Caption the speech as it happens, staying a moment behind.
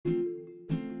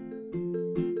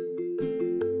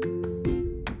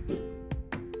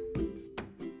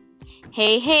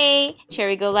Hey, hey,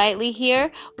 Cherry Golightly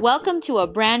here. Welcome to a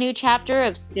brand new chapter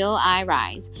of Still I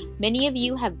Rise. Many of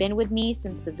you have been with me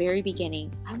since the very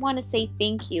beginning. I want to say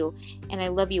thank you, and I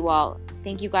love you all.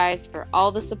 Thank you guys for all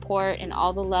the support and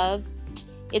all the love.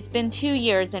 It's been 2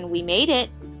 years and we made it.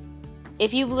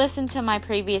 If you've listened to my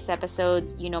previous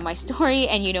episodes, you know my story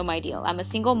and you know my deal. I'm a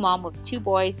single mom with 2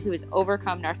 boys who has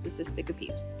overcome narcissistic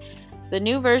abuse. The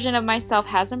new version of myself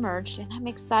has emerged, and I'm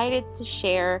excited to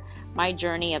share my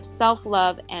journey of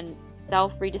self-love and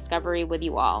self-rediscovery with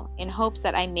you all, in hopes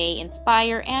that I may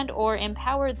inspire and or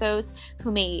empower those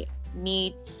who may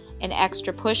need an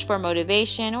extra push for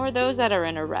motivation or those that are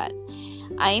in a rut.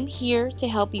 I am here to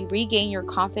help you regain your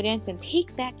confidence and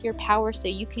take back your power so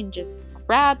you can just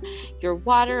grab your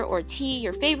water or tea,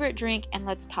 your favorite drink, and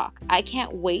let's talk. I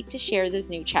can't wait to share this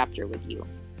new chapter with you.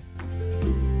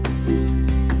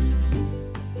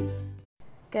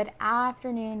 Good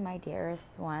afternoon, my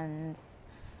dearest ones.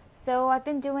 So I've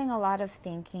been doing a lot of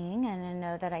thinking, and I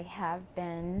know that I have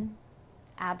been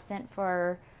absent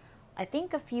for, I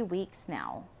think, a few weeks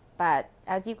now. But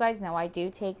as you guys know, I do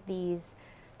take these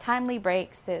timely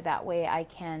breaks so that way I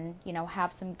can,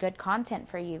 have some good content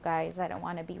for you guys. I don't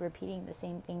want to be repeating the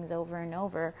same things over and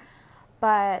over.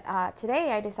 But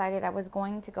today I decided I was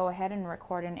going to go ahead and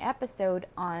record an episode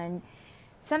on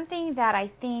something that I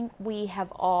think we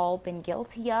have all been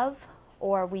guilty of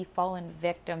or we've fallen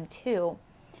victim to.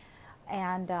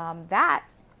 And that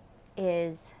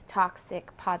is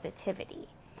toxic positivity.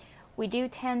 We do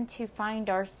tend to find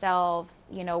ourselves,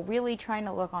 really trying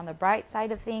to look on the bright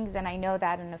side of things. And I know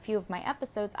that in a few of my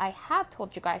episodes, I have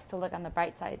told you guys to look on the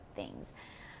bright side of things.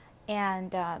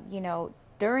 And,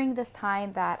 during this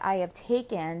time that I have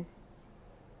taken,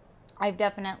 I've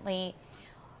definitely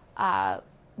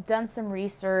done some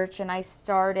research, and I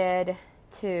started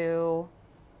to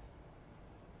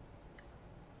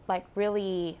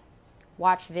really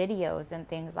watch videos and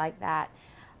things like that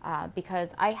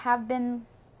because I've had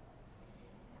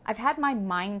my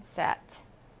mindset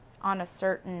on a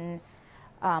certain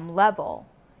level,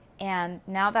 and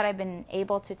now that I've been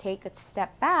able to take a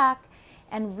step back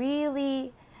and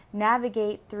really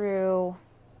navigate through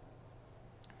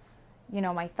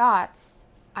my thoughts,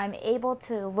 I'm able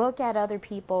to look at other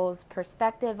people's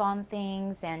perspective on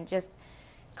things and just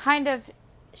kind of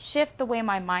shift the way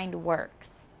my mind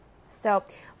works. So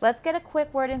let's get a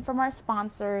quick word in from our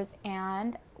sponsors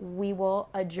and we will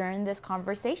adjourn this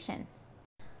conversation.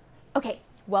 Okay,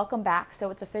 welcome back. So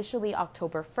it's officially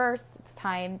October 1st. It's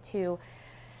time to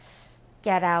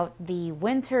get out the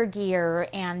winter gear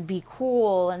and be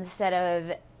cool instead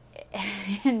of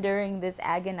during this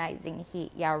agonizing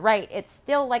heat. Yeah, right. It's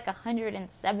still like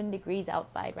 107 degrees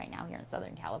outside right now here in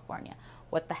Southern California.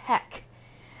 What the heck?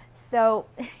 So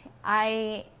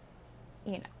I'm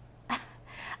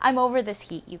over this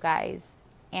heat, you guys.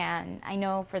 And I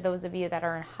know for those of you that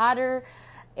are in hotter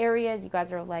areas, you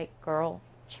guys are like, girl,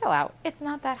 chill out. It's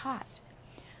not that hot.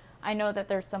 I know that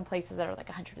there's some places that are like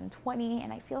 120,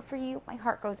 and I feel for you. My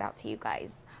heart goes out to you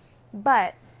guys.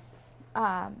 But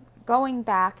going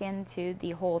back into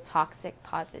the whole toxic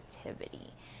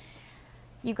positivity.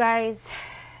 You guys,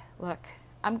 look,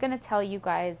 I'm going to tell you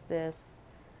guys this.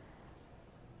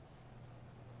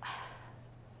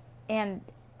 And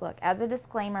look, as a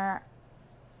disclaimer,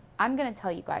 I'm going to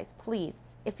tell you guys,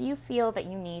 please, if you feel that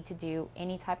you need to do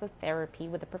any type of therapy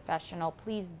with a professional,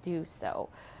 please do so.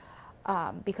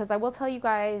 Because I will tell you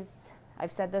guys,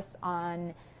 I've said this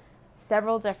on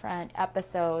several different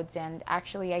episodes, and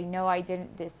actually I know I did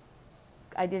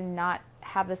not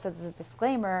have this as a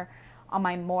disclaimer on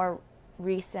my more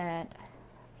recent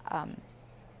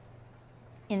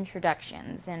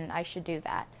introductions, and I should do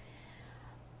that.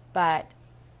 But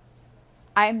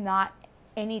I'm not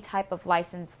any type of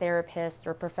licensed therapist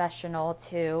or professional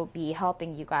to be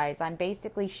helping you guys. I'm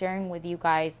basically sharing with you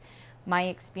guys my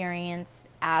experience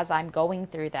as I'm going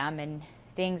through them and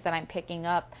things that I'm picking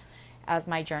up as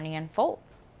my journey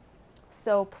unfolds.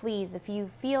 So please, if you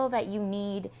feel that you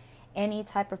need any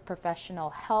type of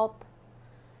professional help,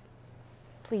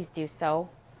 please do so.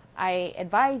 I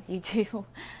advise you to,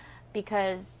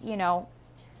 because,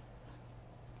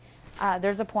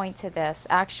 there's a point to this.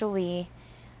 Actually,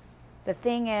 the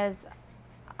thing is,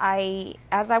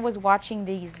 as I was watching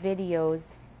these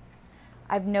videos,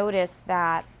 I've noticed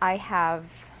that I have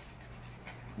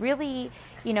really,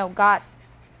 got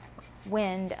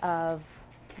wind of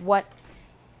what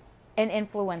an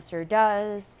influencer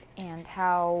does and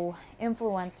how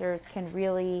influencers can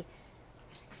really,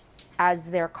 as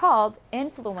they're called,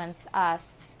 influence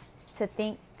us to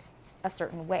think a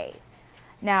certain way.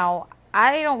 Now,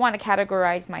 I don't want to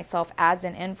categorize myself as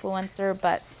an influencer,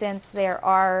 but since there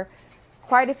are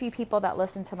quite a few people that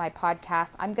listen to my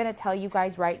podcast. I'm going to tell you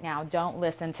guys right now, don't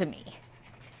listen to me.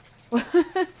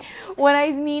 What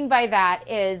I mean by that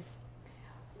is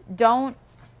don't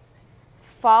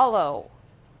follow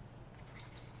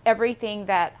everything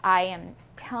that I am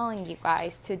telling you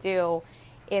guys to do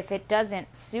if it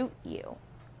doesn't suit you.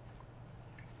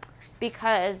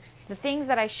 Because the things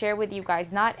that I share with you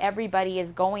guys, not everybody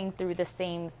is going through the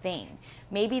same thing.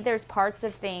 Maybe there's parts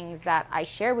of things that I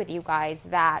share with you guys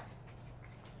that,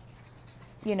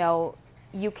 you know,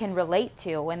 you can relate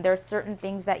to, and there's certain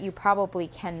things that you probably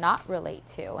cannot relate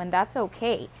to, and that's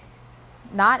okay.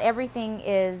 Not everything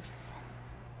is,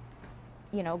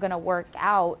 you know, going to work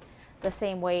out the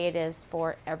same way it is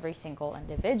for every single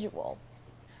individual.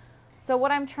 So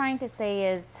what I'm trying to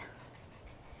say is,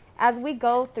 as we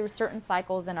go through certain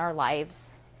cycles in our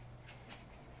lives,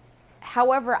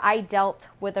 however I dealt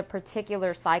with a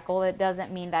particular cycle, it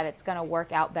doesn't mean that it's going to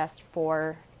work out best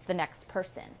for the next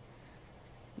person.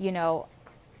 You know,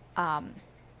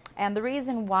 and the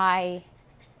reason why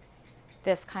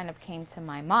this kind of came to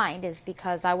my mind is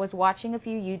because I was watching a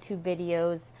few YouTube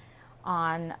videos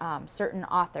on certain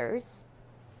authors,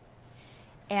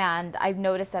 and I've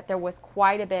noticed that there was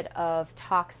quite a bit of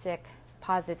toxic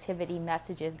positivity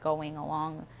messages going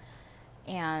along,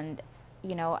 and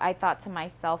you know, I thought to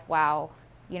myself, wow,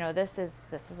 you know, this is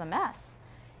a mess.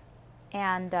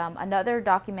 And another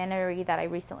documentary that I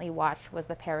recently watched was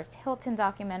the Paris Hilton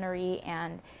documentary,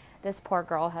 and this poor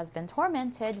girl has been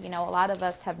tormented. You know, a lot of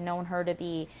us have known her to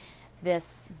be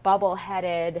this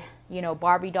bubble-headed, you know,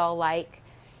 Barbie doll-like,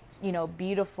 you know,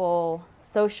 beautiful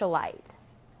socialite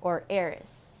or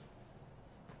heiress.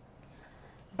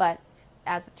 But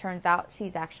as it turns out,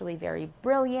 she's actually very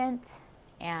brilliant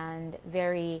and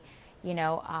very, you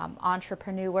know,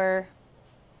 entrepreneur,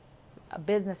 a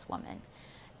businesswoman.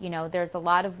 You know, there's a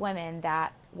lot of women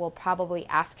that will probably,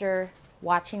 after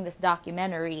watching this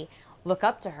documentary, look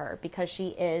up to her because she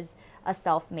is a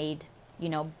self-made, you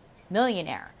know,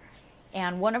 millionaire.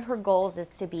 And one of her goals is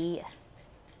to be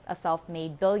a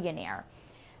self-made billionaire.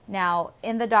 Now,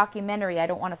 in the documentary, I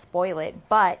don't want to spoil it,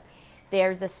 but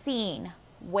there's a scene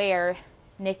where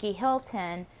Nikki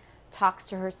Hilton talks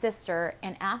to her sister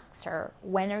and asks her,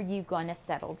 when are you going to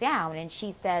settle down? And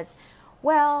she says,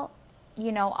 well,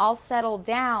 you know, I'll settle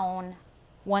down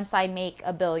once I make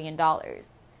 $1 billion.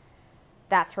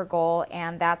 That's her goal,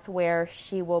 and that's where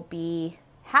she will be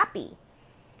happy.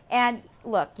 And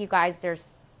look, you guys,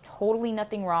 there's totally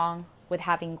nothing wrong with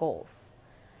having goals.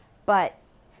 But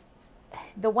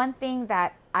the one thing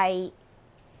that I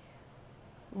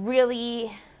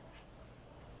really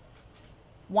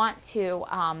want to,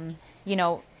 you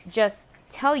know, just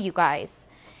tell you guys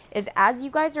is, as you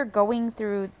guys are going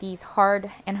through these hard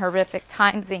and horrific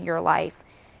times in your life,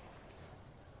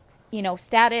 you know,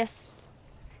 status,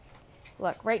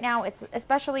 look, right now, it's,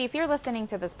 especially if you're listening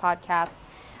to this podcast,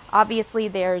 obviously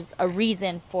there's a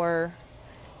reason for,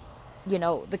 you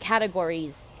know, the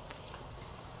categories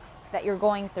that you're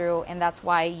going through, and that's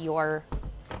why you're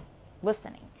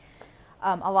listening.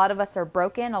 A lot of us are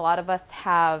broken. A lot of us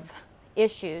have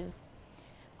issues.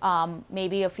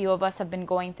 Maybe a few of us have been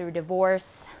going through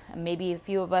divorce. Maybe a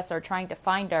few of us are trying to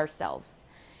find ourselves.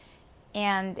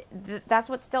 And that's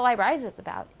what Still I Rise is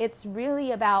about. It's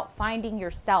really about finding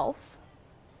yourself,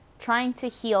 trying to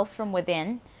heal from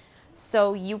within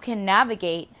so you can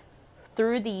navigate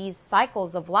through these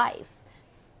cycles of life.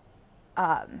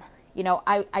 You know,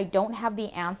 I don't have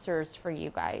the answers for you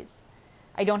guys.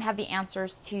 I don't have the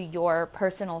answers to your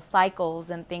personal cycles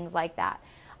and things like that.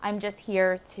 I'm just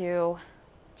here to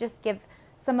just give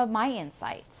some of my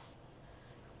insights.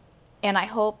 And I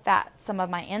hope that some of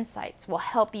my insights will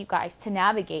help you guys to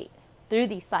navigate through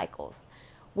these cycles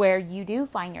where you do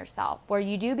find yourself, where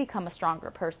you do become a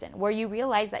stronger person, where you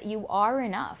realize that you are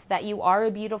enough, that you are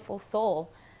a beautiful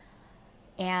soul.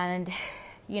 And,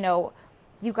 you know,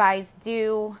 you guys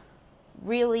do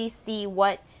really see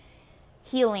what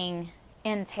healing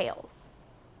entails.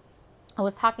 I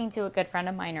was talking to a good friend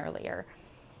of mine earlier,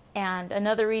 and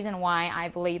another reason why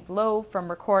I've laid low from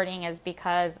recording is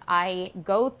because I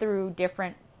go through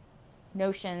different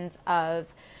notions of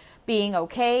being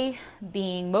okay,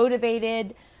 being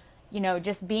motivated, you know,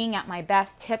 just being at my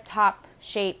best tip-top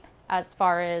shape as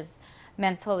far as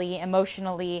mentally,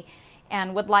 emotionally,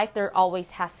 and with life there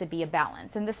always has to be a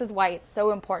balance. And this is why it's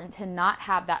so important to not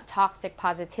have that toxic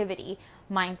positivity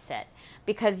mindset,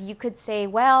 because you could say,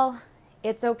 well,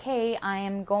 it's okay, I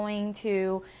am going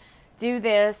to do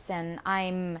this and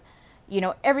I'm, you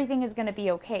know, everything is going to be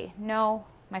okay. No,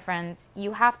 my friends,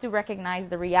 you have to recognize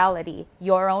the reality,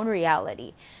 your own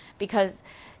reality, because,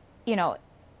 you know,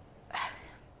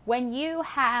 when you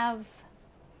have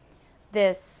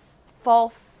this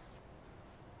false,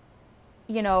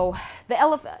 the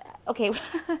elephant. Okay,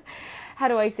 how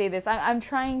do I say this? I'm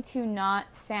trying to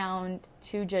not sound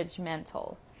too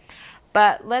judgmental.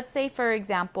 But let's say, for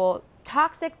example,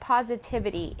 toxic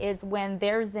positivity is when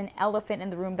there's an elephant in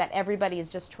the room that everybody is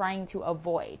just trying to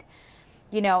avoid,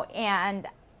 and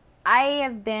I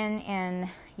have been in,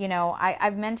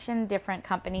 I've mentioned different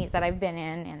companies that I've been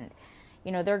in,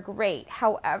 and, they're great.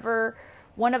 However,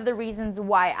 one of the reasons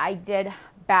why I did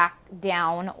back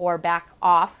down or back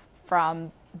off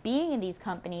from being in these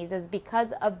companies is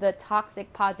because of the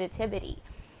toxic positivity.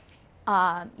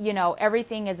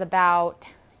 Everything is about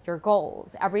your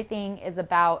goals. Everything is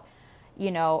about,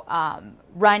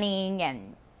 running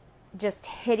and just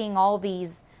hitting all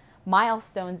these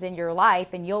milestones in your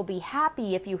life, and you'll be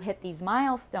happy if you hit these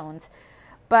milestones.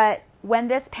 But when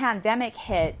this pandemic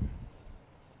hit,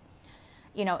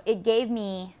 it gave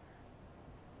me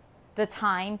the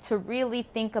time to really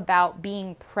think about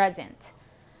being present.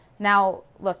 Now,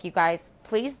 look, you guys,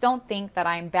 please don't think that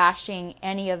I'm bashing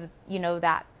any of,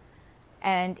 that.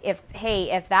 And if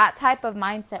that type of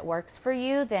mindset works for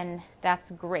you, then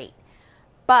that's great.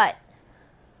 But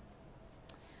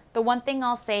the one thing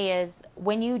I'll say is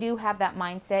when you do have that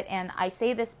mindset, and I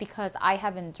say this because I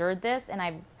have endured this and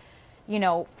I've,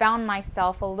 found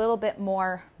myself a little bit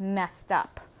more messed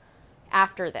up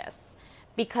after this,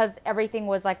 because everything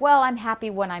was like, well, I'm happy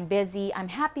when I'm busy. I'm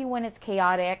happy when it's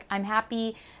chaotic. I'm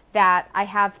happy that I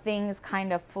have things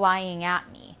kind of flying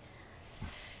at me.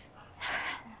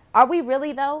 Are we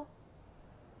really, though?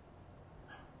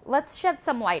 Let's shed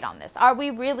some light on this. Are we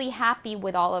really happy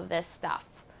with all of this stuff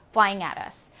flying at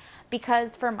us?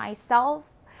 Because for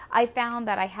myself, I found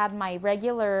that I had my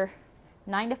regular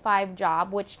 9-to-5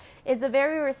 job, which is a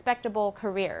very respectable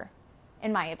career,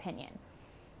 in my opinion.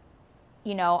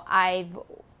 I've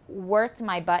worked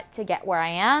my butt to get where I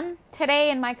am today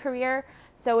in my career,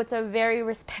 so it's a very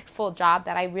respectful job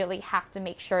that I really have to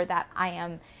make sure that I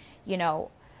am,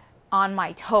 on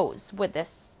my toes with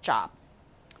this job,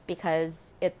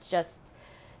 because it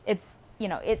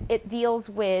deals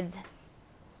with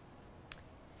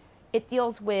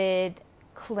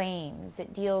claims,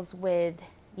 it deals with,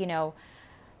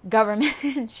 government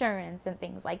insurance and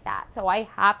things like that. So I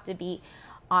have to be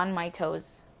on my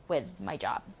toes with my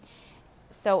job.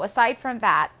 So aside from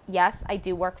that, yes, I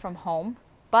do work from home,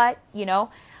 but,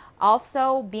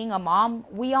 also being a mom,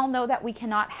 we all know that we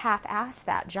cannot half-ass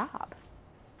that job.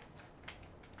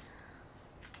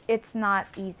 It's not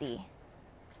easy.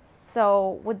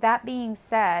 So with that being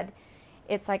said,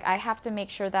 it's like I have to make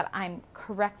sure that I'm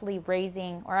correctly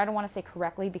raising, or I don't want to say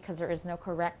correctly because there is no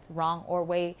correct, wrong, or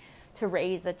way to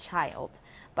raise a child.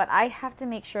 But I have to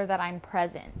make sure that I'm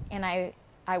present. And I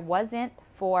wasn't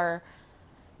for,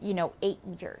 8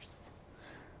 years.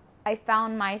 I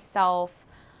found myself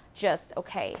just,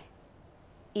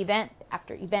 event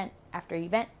after event after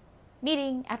event,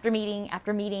 meeting after meeting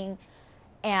after meeting.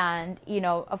 And,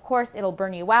 of course, it'll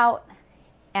burn you out.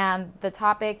 And the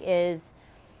topic is,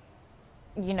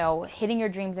 hitting your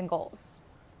dreams and goals.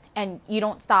 And you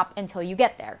don't stop until you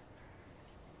get there.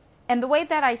 And the way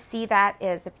that I see that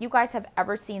is, if you guys have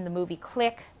ever seen the movie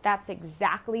Click, that's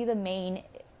exactly the main,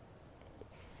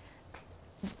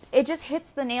 it just hits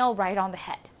the nail right on the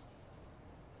head.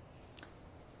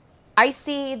 I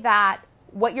see that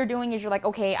what you're doing is you're like,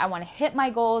 okay, I want to hit my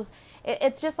goals.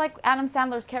 It's just like Adam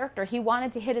Sandler's character. He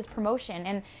wanted to hit his promotion.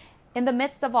 And in the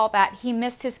midst of all that, he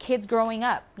missed his kids growing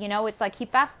up. It's like he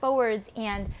fast forwards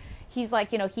and he's like,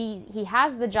 he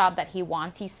has the job that he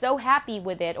wants. He's so happy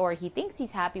with it, or he thinks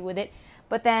he's happy with it.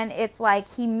 But then it's like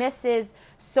he misses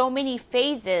so many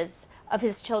phases of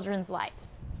his children's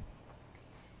lives.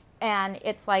 And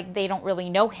it's like they don't really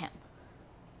know him.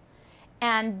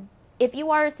 And if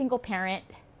you are a single parent,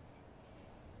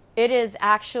 it is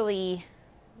actually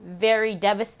very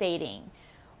devastating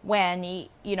when,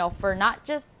 for not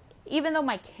just, even though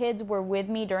my kids were with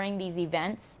me during these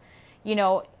events,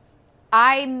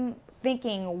 I'm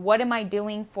thinking, what am I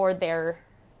doing for their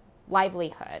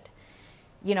livelihood?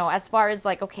 As far as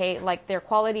their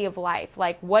quality of life,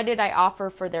 what did I offer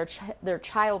for their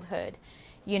childhood?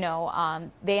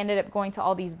 They ended up going to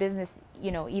all these business,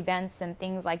 events and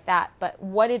things like that. But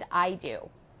what did I do?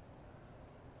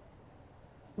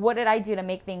 What did I do to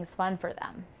make things fun for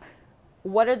them?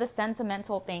 What are the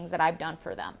sentimental things that I've done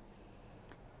for them?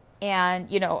 And,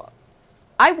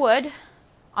 I would,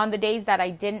 on the days that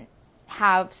I didn't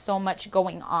have so much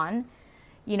going on,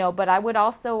 but I would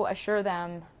also assure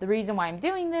them the reason why I'm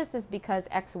doing this is because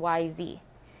X, Y, Z.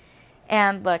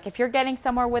 And look, if you're getting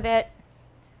somewhere with it,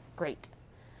 great.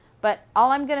 But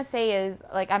all I'm going to say is,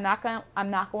 I'm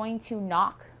not going to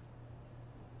knock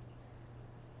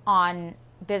on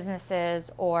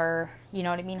businesses or, you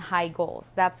know what I mean, high goals.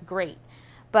 That's great.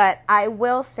 But I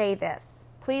will say this.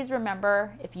 Please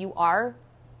remember, if you are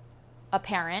a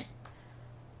parent,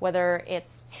 whether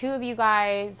it's two of you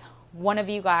guys, one of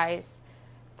you guys,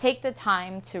 take the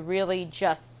time to really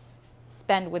just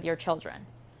spend with your children.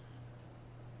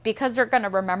 Because they're going to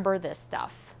remember this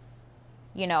stuff.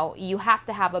 You know, you have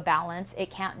to have a balance.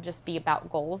 It can't just be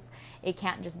about goals. It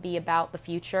can't just be about the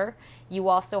future. You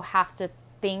also have to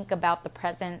think about the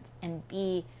present and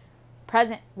be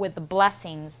present with the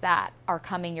blessings that are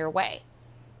coming your way.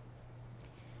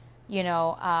 You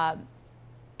know,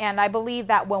 and I believe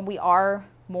that when we are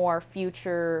more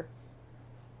future,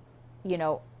 you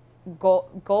know,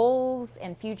 goals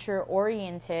and future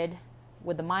oriented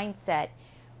with the mindset,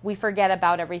 we forget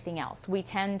about everything else. We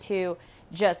tend to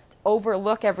just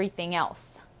overlook everything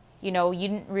else. You know, you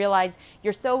didn't realize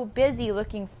you're so busy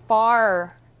looking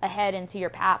far ahead into your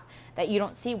path that you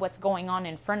don't see what's going on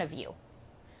in front of you.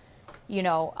 You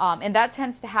know, and that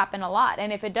tends to happen a lot.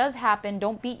 And if it does happen,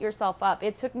 don't beat yourself up.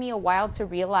 It took me a while to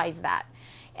realize that.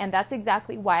 And that's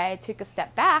exactly why I took a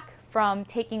step back from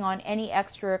taking on any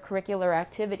extracurricular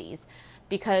activities.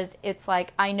 Because it's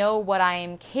like, I know what I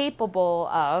am capable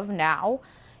of now.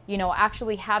 You know,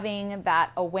 actually having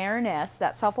that awareness,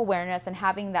 that self-awareness, and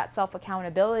having that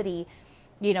self-accountability,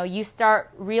 you know, you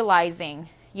start realizing,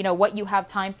 you know, what you have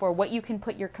time for, what you can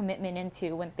put your commitment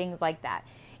into, and things like that.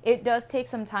 It does take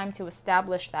some time to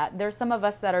establish that. There's some of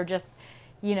us that are just,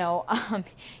 you know,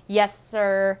 yes,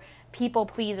 sir, people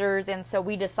pleasers, and so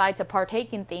we decide to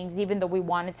partake in things even though we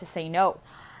wanted to say no.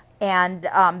 And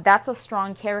that's a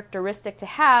strong characteristic to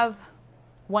have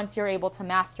once you're able to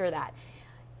master that.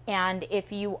 And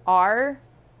if you are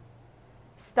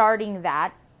starting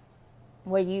that,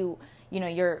 where you know,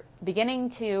 you're beginning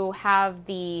to have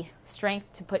the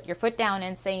strength to put your foot down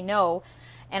and say no,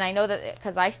 and I know that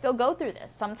because I still go through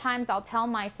this. Sometimes I'll tell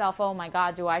myself, oh my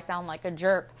God, do I sound like a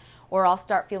jerk? Or I'll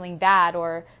start feeling bad,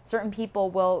 or certain people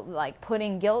will like put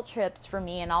in guilt trips for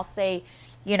me, and I'll say,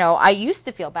 you know, I used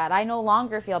to feel bad. I no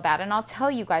longer feel bad. And I'll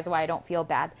tell you guys why I don't feel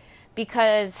bad.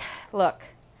 Because, look,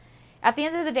 at the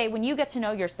end of the day, when you get to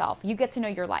know yourself, you get to know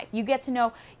your life. You get to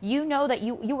know, you know that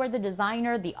you are the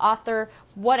designer, the author,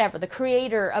 whatever, the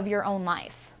creator of your own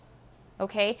life.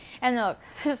 Okay? And look,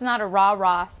 this is not a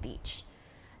rah-rah speech.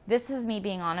 This is me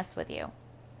being honest with you.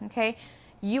 Okay?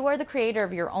 You are the creator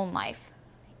of your own life.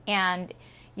 And,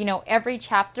 you know, every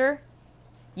chapter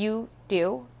you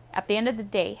do, at the end of the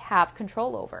day, have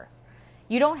control over.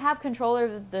 You don't have control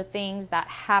over the things that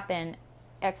happen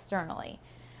externally.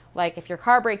 Like if your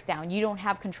car breaks down, you don't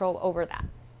have control over that.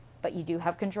 But you do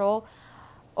have control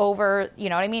over, you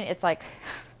know what I mean? It's like,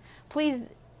 please,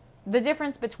 the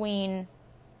difference between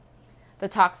the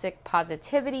toxic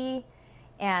positivity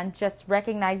and just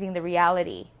recognizing the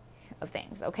reality of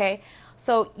things, okay?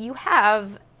 So you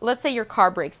have, let's say your car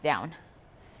breaks down.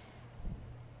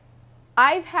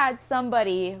 I've had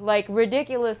somebody like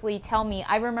ridiculously tell me,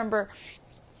 I remember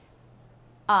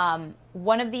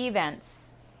one of the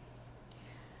events,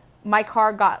 my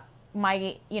car got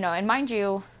you know, and mind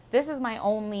you, this is my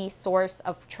only source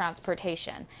of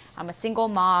transportation. I'm a single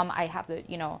mom. I have to,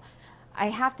 you know, I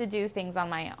have to do things on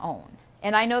my own.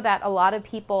 And I know that a lot of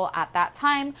people at that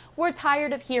time were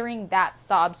tired of hearing that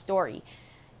sob story,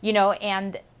 you know,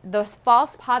 and the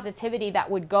false positivity that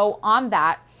would go on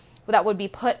that would be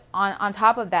put on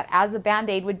top of that as a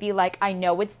Band-Aid would be like, I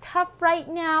know it's tough right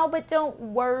now, but don't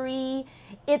worry.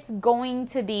 It's going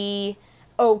to be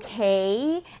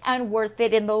okay and worth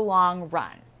it in the long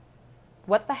run.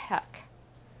 What the heck?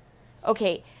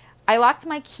 Okay, I locked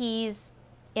my keys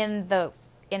in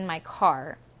my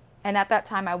car, and at that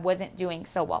time I wasn't doing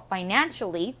so well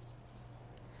financially.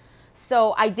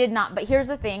 So I did not, but here's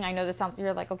the thing. I know this sounds,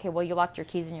 you're like, okay, well, you locked your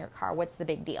keys in your car. What's the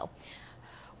big deal?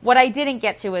 What I didn't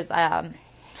get to is,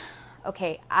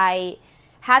 okay, I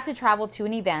had to travel to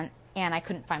an event and I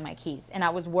couldn't find my keys. And I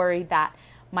was worried that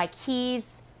my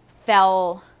keys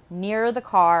fell near the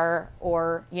car,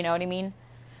 or, you know what I mean?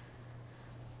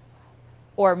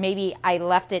 Or maybe I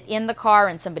left it in the car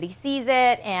and somebody sees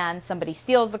it and somebody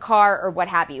steals the car or what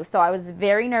have you. So I was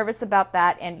very nervous about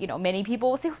that. And, you know, many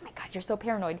people will say, oh my God, you're so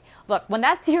paranoid. Look, when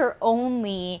that's your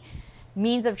only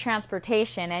means of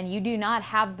transportation and you do not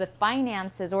have the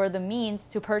finances or the means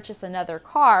to purchase another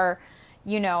car,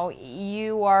 you know,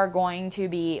 you are going to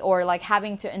be, or like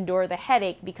having to endure the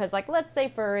headache because, like, let's say,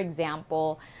 for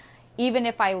example, even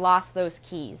if I lost those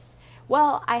keys,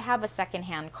 well, I have a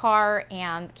secondhand car,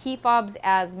 and key fobs,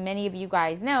 as many of you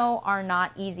guys know, are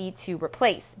not easy to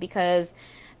replace because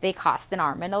they cost an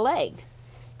arm and a leg.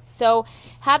 So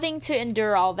having to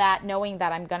endure all that, knowing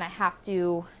that I'm going to have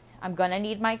to I'm going to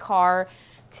need my car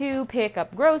to pick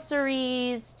up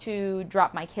groceries, to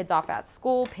drop my kids off at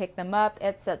school, pick them up,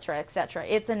 etc., etc.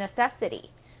 It's a necessity.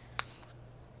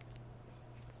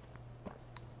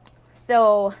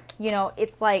 So,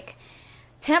 it's like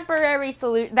temporary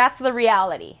solution. That's the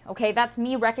reality. Okay. That's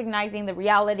me recognizing the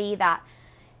reality that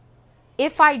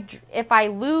if I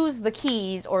lose the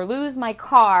keys or lose my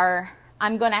car,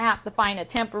 I'm going to have to find a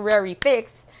temporary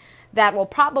fix that will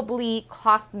probably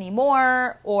cost me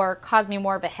more or cause me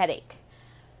more of a headache,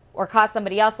 or cause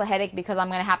somebody else a headache because I'm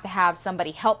going to have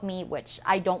somebody help me, which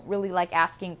I don't really like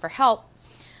asking for help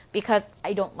because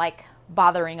I don't like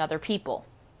bothering other people.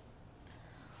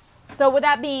 So with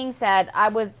that being said, I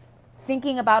was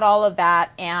thinking about all of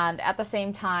that, and at the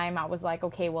same time I was like,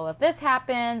 okay, well, if this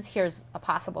happens, here's a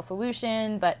possible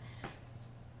solution. But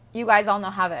you guys all know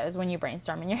how that is when you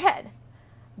brainstorm in your head.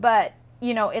 But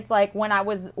it's like, when I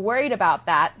was worried about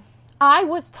that, I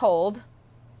was told,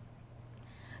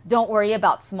 don't worry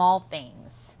about small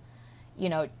things.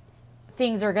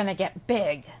 Things are going to get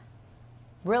big.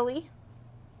 Really?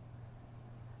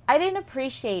 I didn't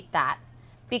appreciate that,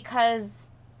 because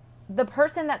the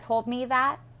person that told me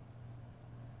that,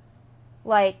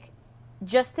 like,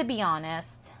 just to be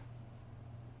honest,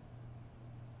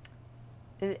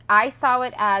 I saw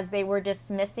it as they were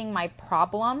dismissing my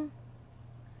problem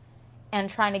and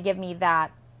trying to give me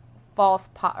that false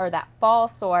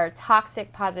or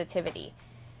toxic positivity.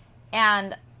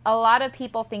 And a lot of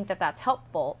people think that that's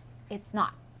helpful. It's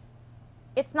not.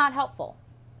 It's not helpful.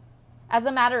 As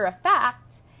a matter of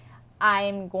fact,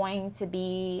 I'm going to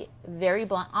be very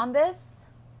blunt on this.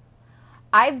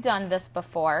 I've done this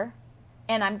before,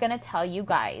 and I'm going to tell you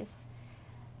guys,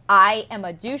 I am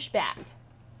a douchebag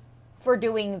for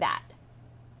doing that.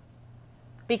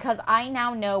 Because I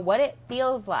now know what it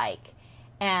feels like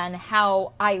and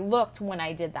how I looked when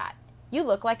I did that. You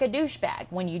look like a douchebag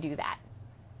when you do that.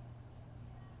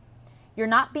 You're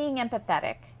not being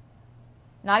empathetic,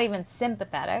 not even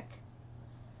sympathetic.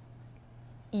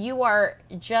 You are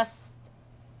just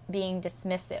being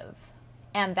dismissive.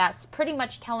 And that's pretty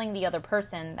much telling the other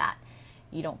person that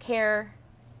you don't care.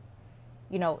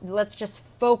 Let's just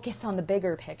focus on the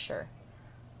bigger picture.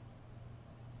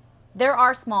 There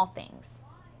are small things.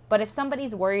 But if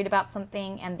somebody's worried about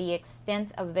something and the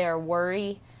extent of their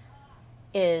worry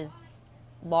is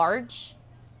large,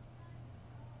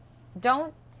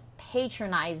 don't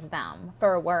patronize them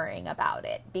for worrying about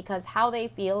it, because how they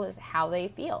feel is how they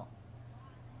feel.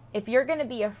 If you're going to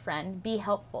be a friend, be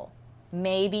helpful.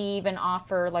 Maybe even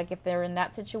offer, like, if they're in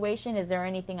that situation, is there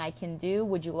anything I can do?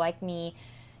 Would you like me,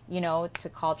 to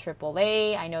call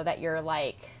AAA? I know that you're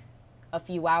like a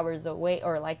few hours away,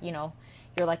 or like,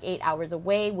 you're like 8 hours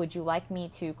away. Would you like me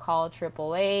to call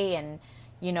AAA? And,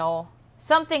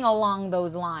 something along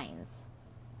those lines.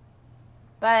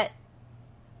 But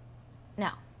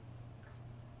no.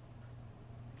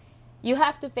 You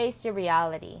have to face your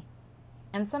reality.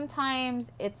 And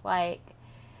sometimes it's like,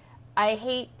 I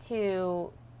hate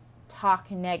to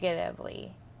talk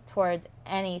negatively towards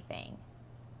anything.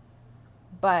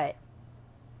 But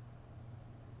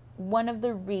one of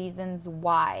the reasons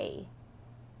why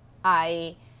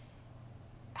I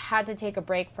had to take a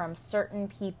break from certain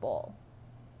people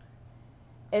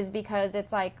is because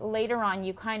it's like, later on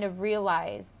you kind of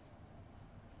realize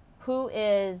who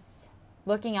is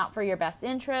looking out for your best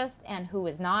interest and who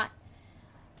is not.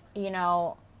 And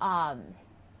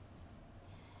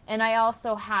I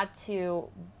also had to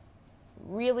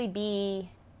really be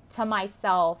to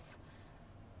myself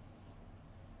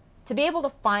to be able to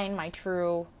find my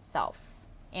true self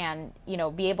and,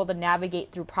 be able to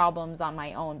navigate through problems on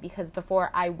my own. Because before,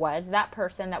 I was that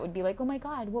person that would be like, oh my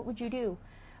God, what would you do?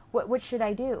 What should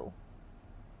I do?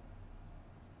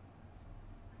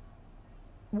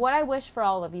 What I wish for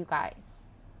all of you guys,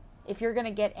 if you're going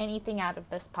to get anything out of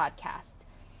this podcast,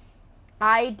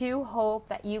 I do hope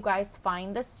that you guys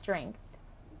find the strength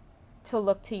to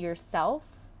look to yourself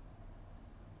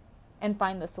and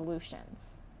find the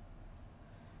solutions.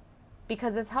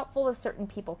 Because as helpful as certain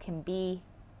people can be,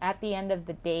 at the end of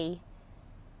the day,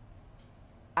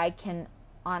 I can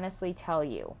honestly tell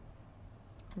you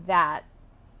that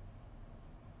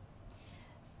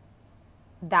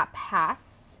that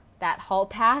hall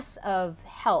pass of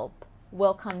help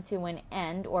will come to an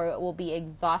end, or it will be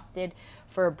exhausted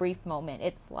for a brief moment.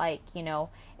 It's like,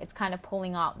 it's kind of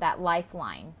pulling out that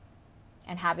lifeline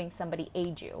and having somebody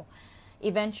aid you.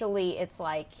 Eventually, it's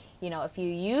like, if you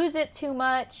use it too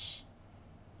much,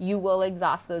 you will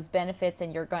exhaust those benefits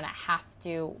and you're going to have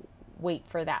to wait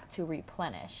for that to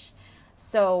replenish.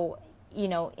 So,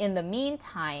 in the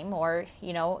meantime, or,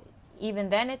 even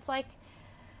then, it's like,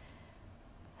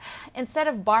 instead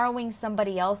of borrowing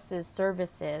somebody else's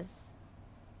services,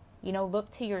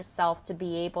 look to yourself to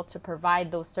be able to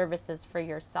provide those services for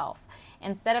yourself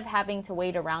instead of having to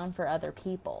wait around for other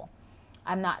people.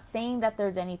 I'm not saying that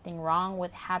there's anything wrong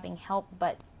with having help,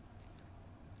 but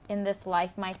in this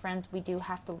life, my friends, we do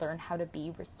have to learn how to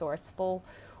be resourceful.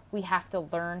 We have to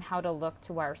learn how to look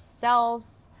to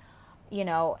ourselves.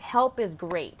 Help is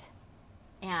great.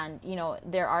 And,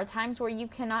 there are times where you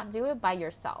cannot do it by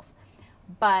yourself.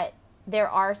 But there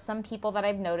are some people that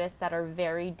I've noticed that are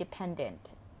very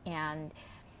dependent. And,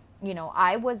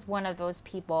 I was one of those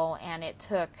people, and it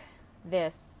took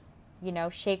this,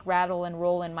 shake, rattle, and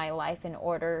roll in my life in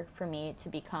order for me to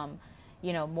become,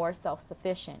 more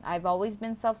self-sufficient. I've always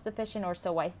been self-sufficient, or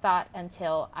so I thought,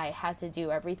 until I had to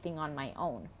do everything on my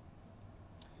own.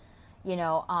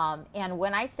 And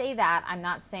when I say that, I'm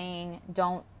not saying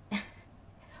don't,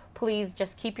 please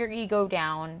just keep your ego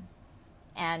down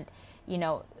and,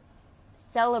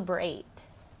 celebrate,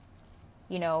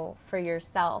 for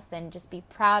yourself and just be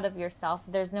proud of yourself.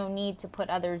 There's no need to put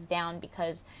others down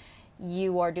because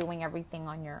you are doing everything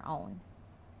on your own.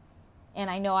 And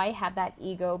I know I had that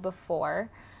ego before,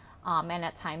 and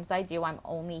at times I do. I'm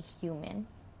only human,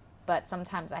 but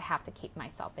sometimes I have to keep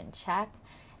myself in check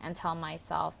and tell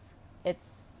myself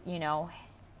it's,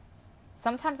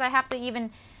 sometimes I have to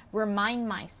even remind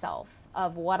myself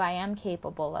of what I am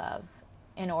capable of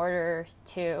in order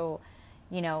to,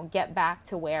 get back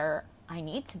to where I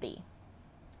need to be.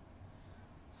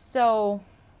 So,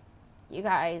 you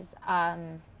guys,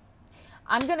 I'm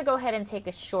going to go ahead and take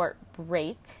a short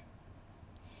break.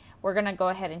 We're going to go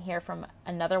ahead and hear from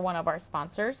another one of our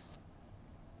sponsors,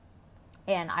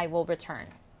 and I will return.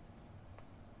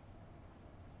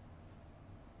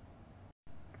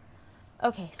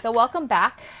 Okay, so welcome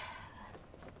back.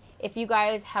 If you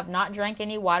guys have not drank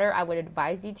any water, I would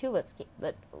advise you to.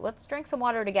 Let's drink some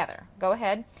water together. Go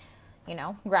ahead,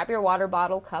 grab your water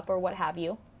bottle, cup, or what have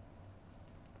you.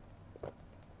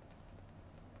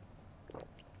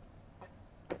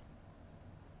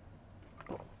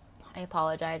 I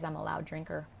apologize, I'm a loud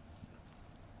drinker.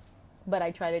 But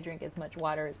I try to drink as much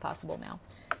water as possible now.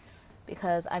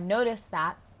 Because I've noticed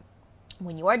that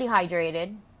when you are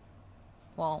dehydrated,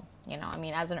 well,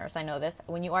 as a nurse, I know this.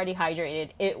 When you are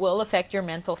dehydrated, it will affect your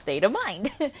mental state of mind.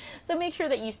 So make sure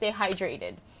that you stay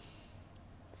hydrated.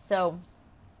 So,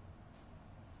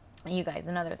 you guys,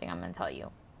 another thing I'm going to tell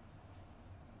you.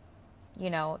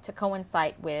 To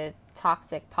coincide with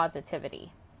toxic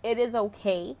positivity. It is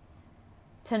okay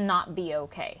to not be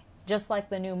okay. Just like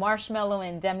the new Marshmello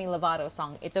and Demi Lovato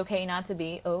song, It's Okay Not to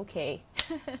Be Okay.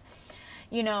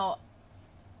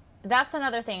 That's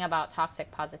another thing about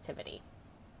toxic positivity.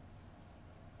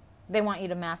 They want you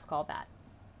to mask all that.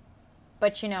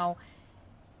 But,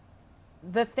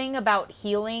 the thing about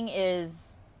healing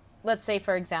is, let's say,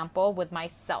 for example, with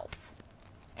myself.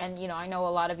 And, I know a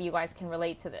lot of you guys can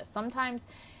relate to this. Sometimes,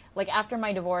 like after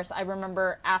my divorce, I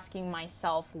remember asking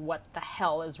myself, what the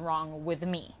hell is wrong with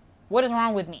me? What is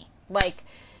wrong with me? Like,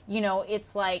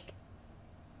 it's like,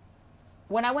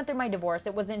 when I went through my divorce,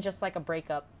 it wasn't just like a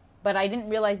breakup. But I didn't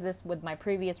realize this with my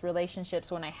previous relationships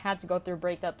when I had to go through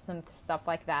breakups and stuff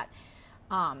like that.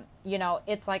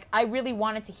 It's like I really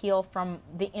wanted to heal from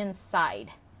the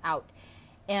inside out.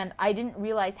 And I didn't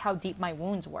realize how deep my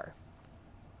wounds were.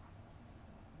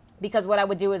 Because what I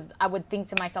would do is I would think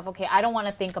to myself, okay, I don't want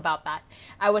to think about that.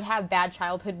 I would have bad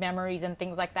childhood memories and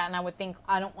things like that. And I would think,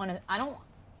 I don't want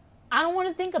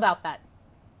to think about that.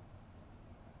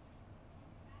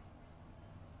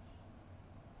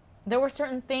 There were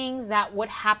certain things that would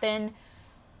happen,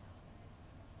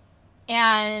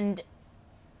 and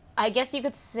I guess you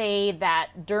could say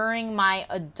that during my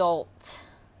adult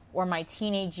or my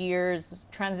teenage years,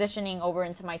 transitioning over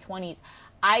into my 20s,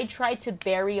 I tried to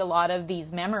bury a lot of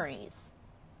these memories.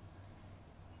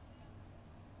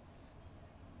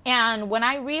 And when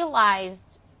I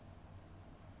realized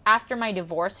after my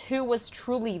divorce who was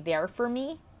truly there for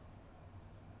me,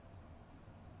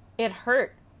 it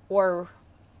hurt. Or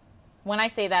when I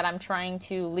say that, I'm trying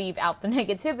to leave out the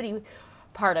negativity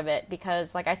part of it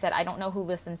because, like I said, I don't know who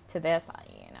listens to this.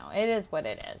 It is what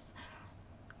it is.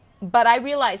 But I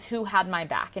realized who had my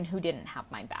back and who didn't have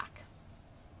my back.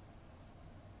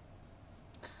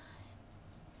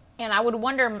 And I would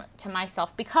wonder to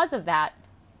myself, because of that,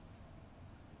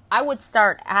 I would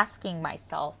start asking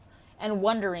myself and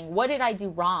wondering, what did I do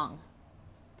wrong?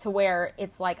 To where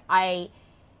it's like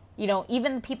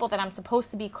even the people that I'm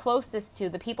supposed to be closest to,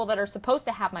 the people that are supposed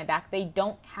to have my back, they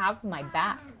don't have my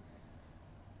back.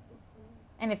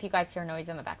 And if you guys hear noise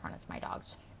in the background, it's my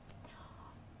dogs.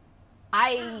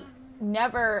 I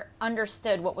never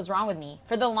understood what was wrong with me.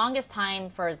 For the longest time,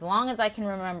 for as long as I can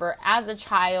remember, as a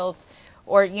child,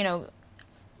 or,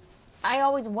 I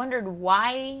always wondered,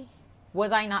 why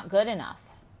was I not good enough?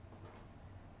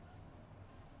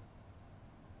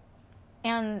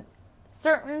 And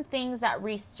certain things that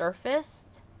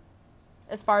resurfaced,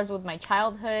 as far as with my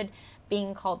childhood,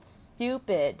 being called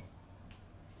stupid,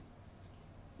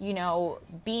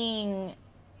 being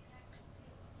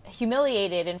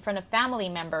humiliated in front of family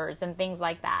members and things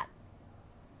like that,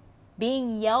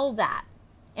 being yelled at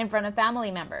in front of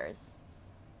family members.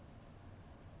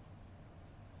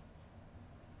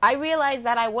 I realized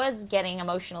that I was getting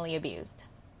emotionally abused.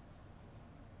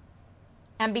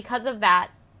 And because of that,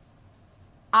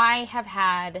 I have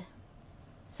had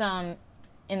some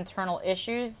internal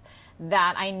issues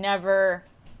that I never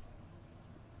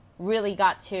really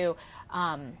got to,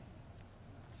 that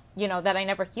I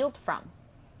never healed from.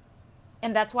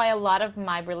 And that's why a lot of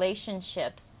my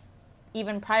relationships,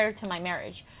 even prior to my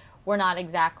marriage, were not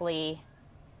exactly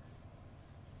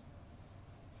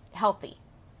healthy.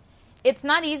 It's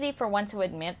not easy for one to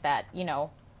admit that,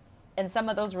 in some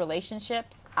of those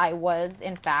relationships, I was,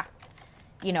 in fact,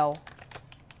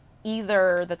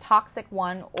 either the toxic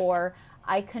one, or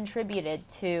I contributed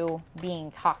to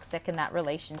being toxic in that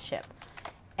relationship.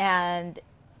 And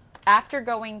after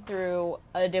going through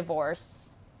a divorce,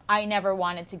 I never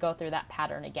wanted to go through that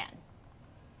pattern again.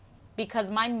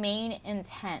 Because my main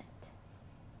intent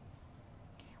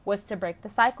was to break the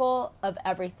cycle of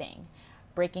everything.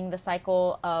 Breaking the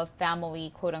cycle of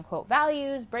family, quote unquote,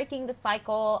 values. Breaking the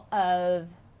cycle of,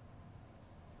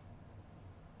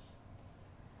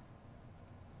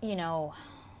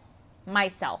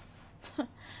 myself.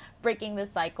 Breaking the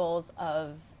cycles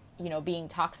of, being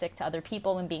toxic to other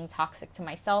people and being toxic to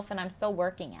myself. And I'm still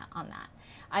working on that.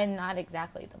 I'm not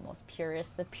exactly the most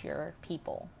purest of pure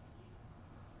people.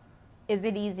 Is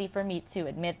it easy for me to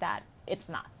admit that? It's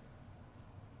not.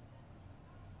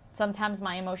 Sometimes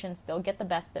my emotions still get the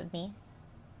best of me.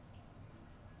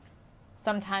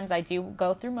 Sometimes I do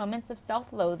go through moments of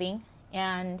self-loathing,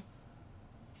 and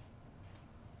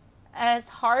as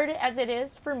hard as it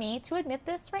is for me to admit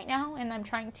this right now, and I'm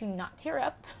trying to not tear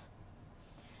up,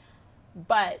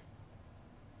 but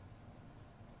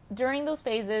during those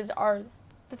phases are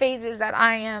the phases that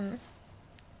I am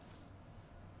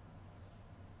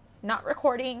not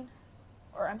recording,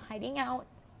 or I'm hiding out.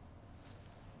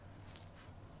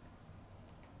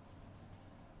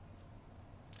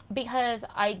 Because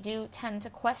I do tend to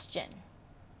question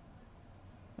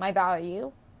my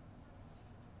value.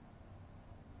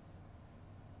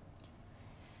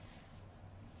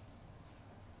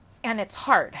 And it's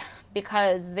hard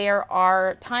because there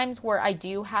are times where I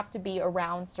do have to be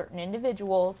around certain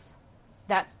individuals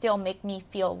that still make me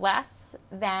feel less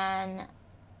than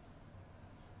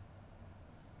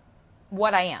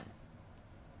what I am.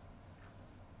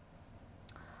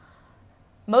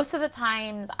 Most of the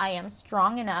times I am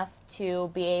strong enough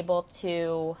to be able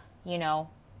to,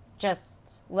 just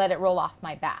let it roll off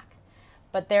my back.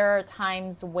 But there are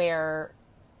times where,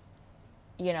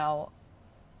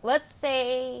 let's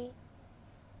say,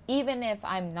 even if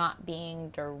I'm not being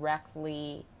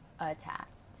directly attacked,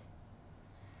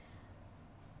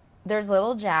 there's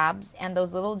little jabs, and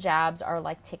those little jabs are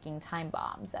like ticking time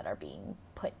bombs that are being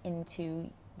put into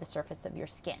the surface of your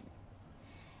skin.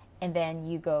 And then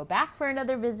you go back for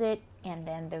another visit, and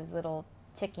then those little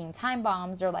ticking time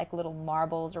bombs are like little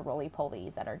marbles or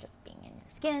roly-polies that are just being in your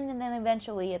skin. And then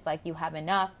eventually it's like you have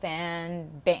enough,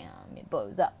 and bam, it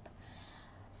blows up.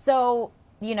 So,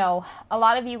 a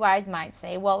lot of you guys might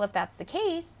say, well, if that's the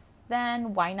case,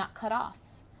 then why not cut off?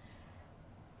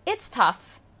 It's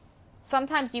tough.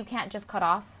 Sometimes you can't just cut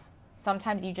off.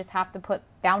 Sometimes you just have to put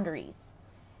boundaries.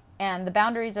 And the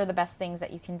boundaries are the best things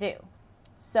that you can do.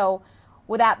 So,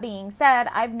 with that being said,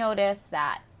 I've noticed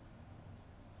that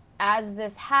as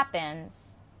this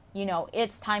happens,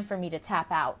 it's time for me to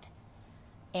tap out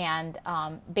and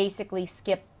basically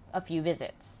skip a few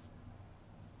visits.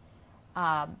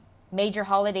 Major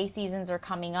holiday seasons are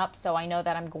coming up, so I know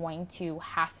that I'm going to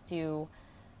have to,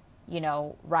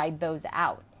 ride those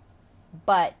out.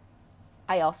 But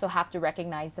I also have to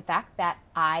recognize the fact that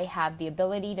I have the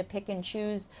ability to pick and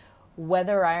choose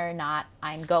whether or not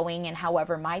I'm going, and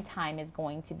however my time is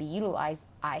going to be utilized,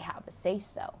 I have a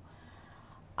say-so.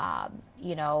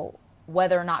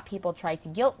 Whether or not people try to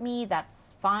guilt me,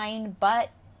 that's fine.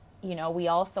 But, we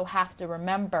also have to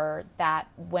remember that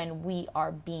when we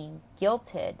are being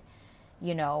guilted,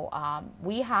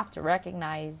 we have to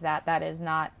recognize that that is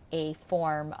not a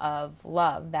form of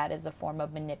love. That is a form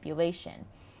of manipulation,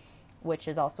 which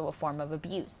is also a form of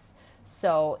abuse.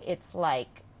 So it's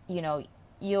like,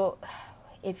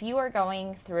 if you are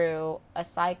going through a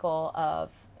cycle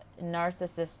of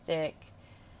narcissistic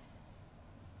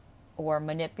or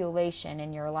manipulation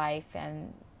in your life,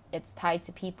 and it's tied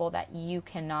to people that you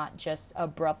cannot just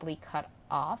abruptly cut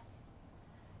off,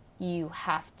 you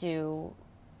have to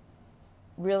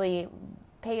really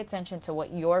pay attention to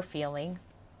what you're feeling,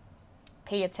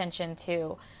 pay attention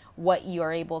to what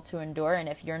you're able to endure, and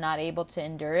if you're not able to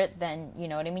endure it, then, you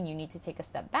know what I mean, you need to take a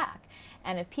step back.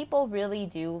 And if people really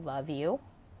do love you,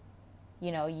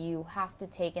 you know, you have to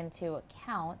take into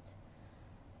account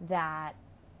that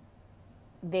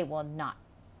they will not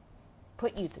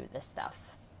put you through this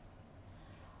stuff.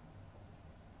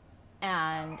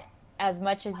 And as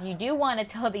much as you do want to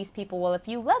tell these people, well, if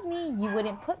you love me, you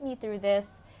wouldn't put me through this,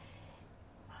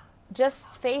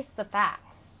 just face the facts.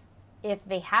 If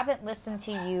they haven't listened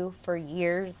to you for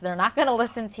years, they're not going to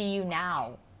listen to you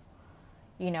now,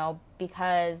 you know,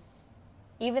 because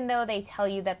even though they tell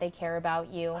you that they care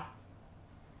about you,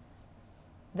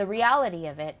 the reality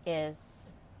of it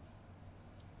is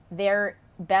their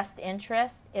best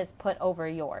interest is put over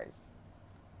yours.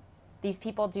 These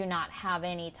people do not have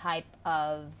any type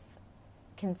of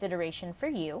consideration for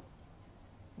you.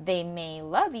 They may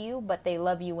love you, but they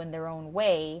love you in their own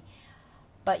way.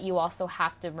 But you also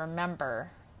have to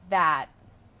remember that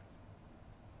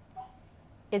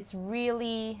it's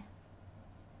really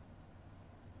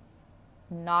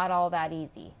not all that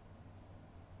easy.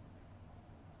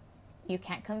 You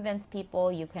can't convince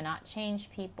people. You cannot change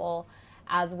people,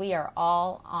 as we are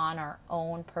all on our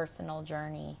own personal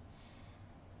journey.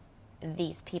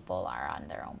 These people are on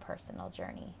their own personal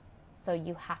journey. So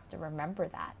you have to remember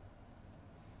that.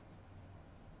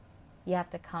 You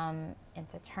have to come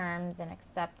into terms and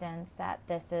acceptance that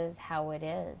this is how it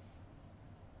is.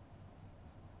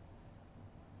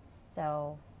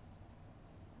 So,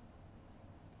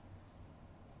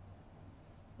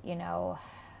 you know,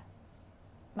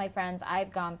 my friends,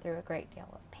 I've gone through a great deal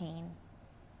of pain.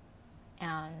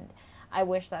 And I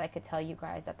wish that I could tell you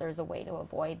guys that there's a way to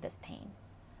avoid this pain.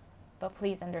 But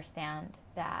please understand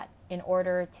that in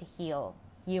order to heal,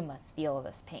 you must feel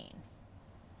this pain.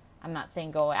 I'm not saying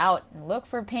go out and look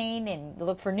for pain and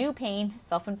look for new pain,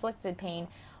 self-inflicted pain,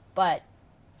 but,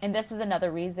 and this is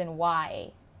another reason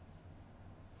why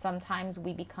sometimes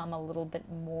we become a little bit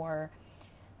more,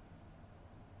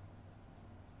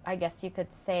 I guess you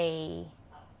could say,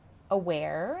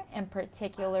 aware and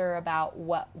particular about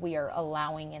what we are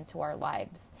allowing into our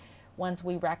lives once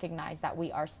we recognize that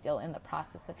we are still in the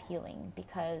process of healing.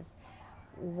 Because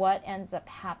what ends up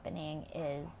happening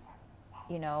is,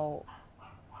 you know,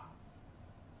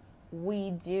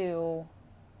 we do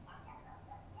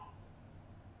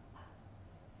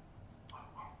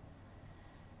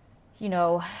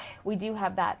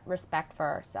have that respect for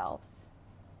ourselves.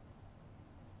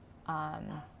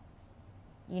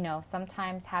 You know,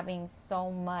 sometimes having so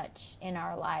much in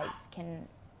our lives can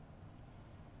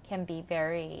be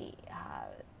very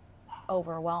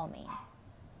overwhelming.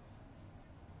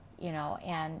 You know,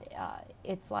 and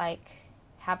it's like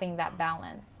having that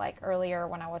balance. Like earlier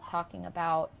when I was talking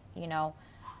about, you know,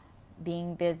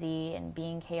 being busy and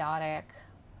being chaotic.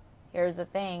 Here's the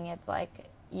thing. It's like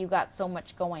you got so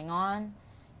much going on.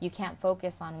 You can't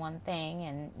focus on one thing.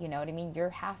 And, you know what I mean? You're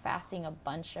half-assing a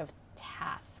bunch of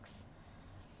tasks.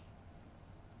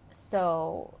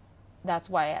 So that's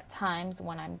why at times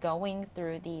when I'm going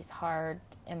through these hard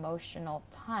emotional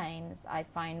times, I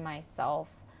find myself,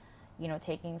 you know,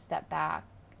 taking a step back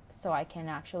so I can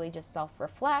actually just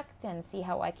self-reflect and see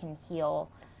how I can heal.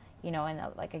 You know, and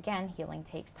like, again, healing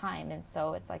takes time. And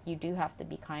so it's like you do have to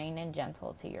be kind and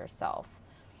gentle to yourself.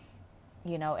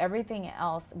 You know, everything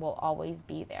else will always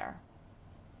be there.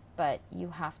 But you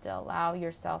have to allow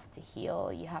yourself to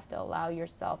heal. You have to allow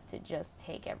yourself to just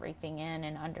take everything in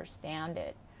and understand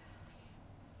it.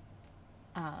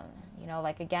 You know,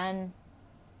 like, again,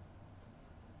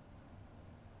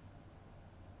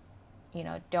 you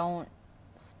know, don't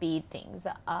speed things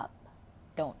up.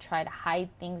 Don't try to hide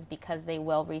things because they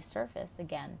will resurface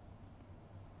again.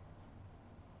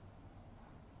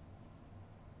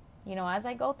 You know, as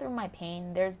I go through my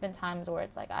pain, there's been times where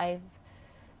it's like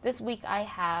this week I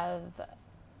have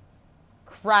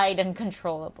cried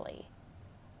uncontrollably.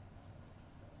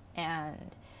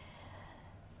 And,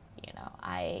 you know,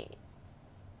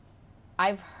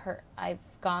 I've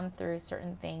gone through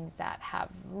certain things that have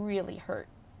really hurt.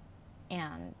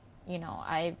 And, you know,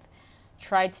 I've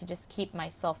tried to just keep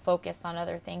myself focused on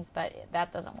other things, but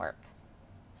that doesn't work.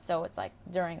 So it's like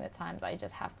during the times I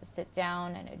just have to sit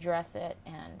down and address it,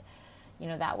 and, you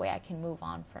know, that way I can move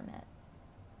on from it.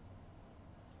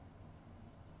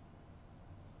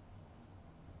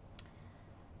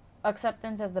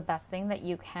 acceptance is the best thing that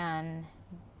you can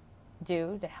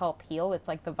do to help heal. It's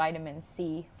like the vitamin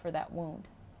C for that wound.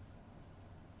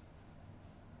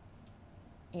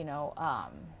 You know,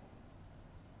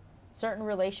 certain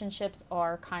relationships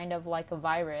are kind of like a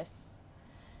virus.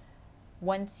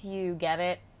 Once you get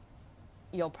it,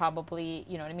 you'll probably,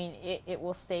 you know what I mean? It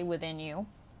will stay within you.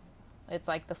 It's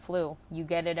like the flu. You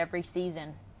get it every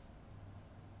season.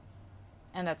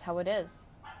 And that's how it is.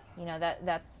 You know,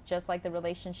 that's just like the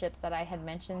relationships that I had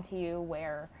mentioned to you,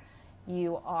 where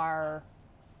you are,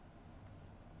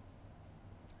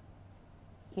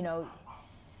 you know,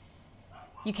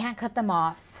 you can't cut them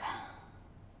off,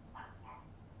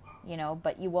 you know,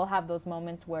 but you will have those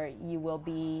moments where you will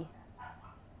be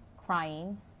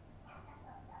crying.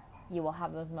 You will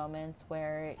have those moments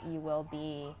where you will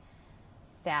be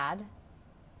sad.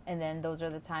 And then those are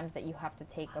the times that you have to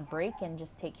take a break and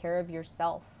just take care of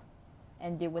yourself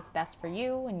and do what's best for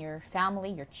you and your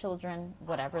family, your children,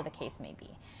 whatever the case may be.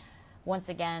 Once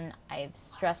again, I've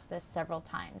stressed this several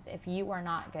times. If you are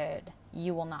not good,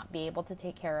 you will not be able to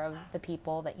take care of the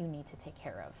people that you need to take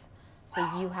care of. So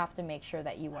you have to make sure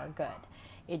that you are good.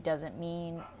 It doesn't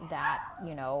mean that,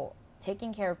 you know,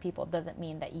 taking care of people doesn't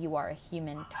mean that you are a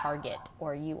human target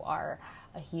or you are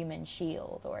a human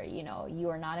shield or, you know, you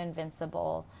are not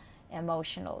invincible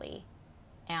emotionally.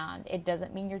 And it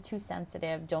doesn't mean you're too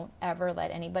sensitive. Don't ever let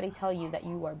anybody tell you that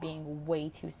you are being way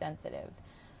too sensitive.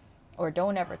 Or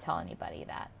don't ever tell anybody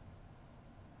that.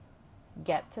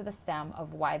 Get to the stem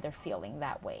of why they're feeling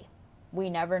that way. We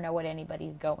never know what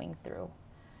anybody's going through.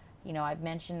 You know, I've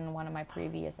mentioned in one of my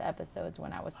previous episodes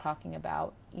when I was talking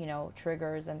about, you know,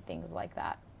 triggers and things like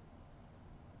that.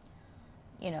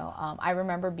 You know, I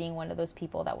remember being one of those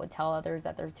people that would tell others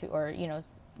that they're too, or, you know,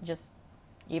 just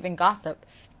even gossip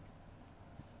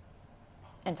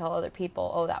and tell other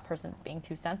people, oh, that person's being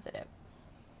too sensitive.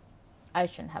 I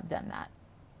shouldn't have done that.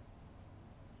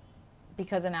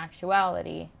 Because in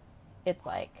actuality, it's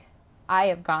like, I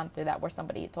have gone through that where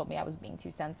somebody told me I was being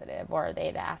too sensitive, or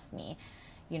they'd asked me,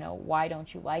 you know, why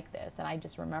don't you like this? And I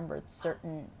just remembered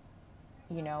certain,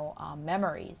 you know,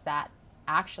 memories that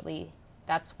actually,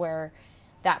 that's where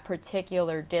that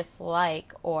particular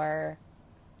dislike or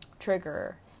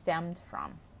trigger stemmed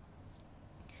from.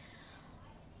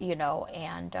 You know,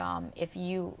 and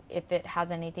if it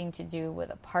has anything to do with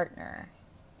a partner,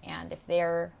 and if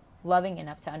they're loving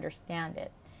enough to understand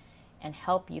it and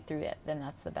help you through it, then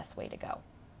that's the best way to go.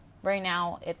 Right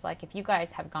now, it's like if you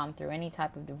guys have gone through any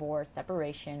type of divorce,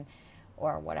 separation,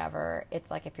 or whatever,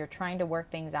 it's like if you're trying to work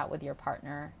things out with your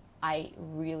partner, I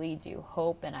really do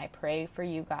hope and I pray for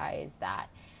you guys that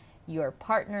your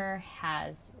partner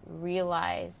has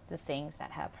realized the things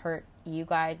that have hurt you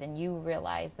guys, and you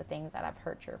realize the things that have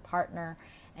hurt your partner,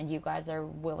 and you guys are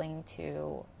willing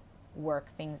to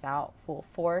work things out full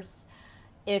force.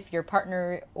 If your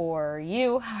partner or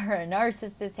you are a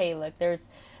narcissist, hey, look,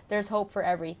 there's hope for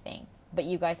everything. But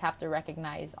you guys have to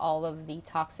recognize all of the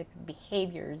toxic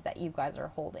behaviors that you guys are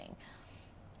holding.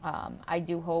 I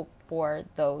do hope for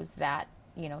those that,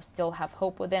 you know, still have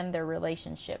hope within their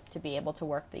relationship to be able to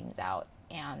work things out.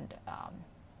 And,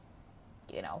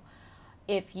 you know,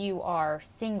 if you are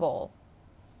single,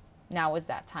 now is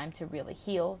that time to really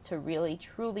heal, to really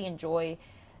truly enjoy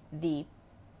the,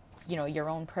 you know, your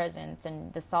own presence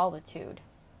and the solitude,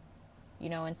 you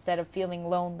know, instead of feeling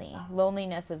lonely.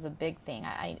 Loneliness is a big thing.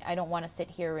 I don't want to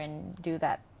sit here and do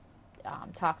that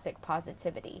toxic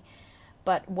positivity.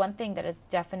 But one thing that has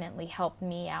definitely helped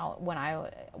me out when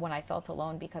I felt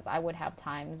alone, because I would have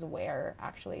times where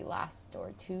actually last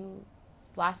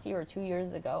year or 2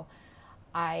 years ago,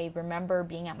 I remember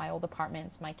being at my old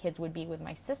apartments. My kids would be with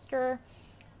my sister,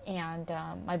 and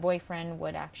my boyfriend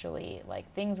would actually,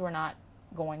 like, things were not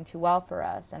going too well for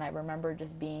us, and I remember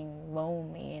just being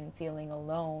lonely and feeling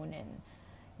alone, and,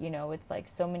 you know, it's like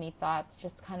so many thoughts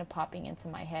just kind of popping into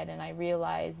my head, and I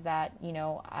realized that, you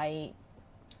know,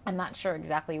 I'm not sure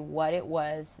exactly what it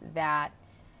was that,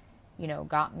 you know,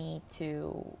 got me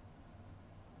to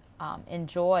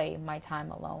enjoy my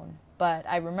time alone, but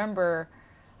I remember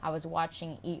I was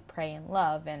watching Eat, Pray, and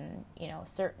Love, and, you know,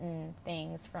 certain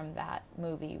things from that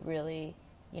movie really,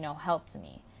 you know, helped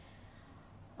me.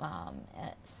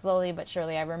 Slowly but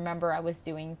surely, I remember I was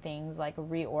doing things like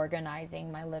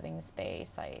reorganizing my living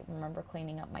space. I remember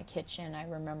cleaning up my kitchen. I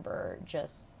remember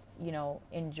just, you know,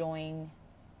 enjoying,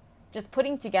 just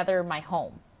putting together my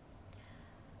home.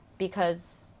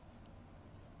 Because,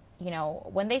 you know,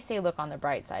 when they say look on the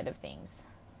bright side of things,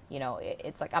 you know,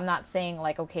 it's like, I'm not saying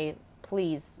like, okay,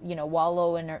 please, you know,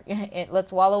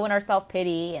 let's wallow in our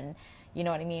self-pity and, you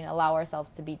know what I mean, allow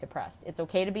ourselves to be depressed. It's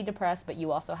okay to be depressed, but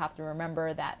you also have to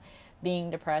remember that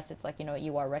being depressed, it's like,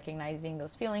 you are recognizing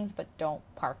those feelings, but don't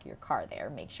park your car there.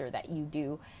 Make sure that you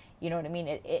do, you know what I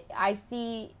mean? I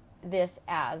see this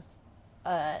as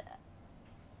a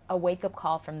wake-up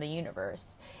call from the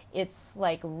universe. It's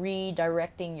like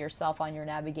redirecting yourself on your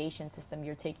navigation system.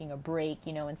 You're taking a break,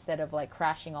 instead of like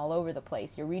crashing all over the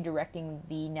place. You're redirecting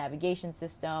the navigation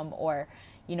system, or,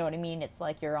 you know what I mean? It's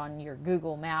like you're on your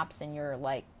Google Maps and you're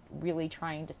like really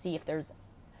trying to see if there's,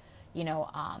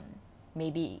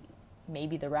 maybe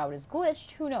the route is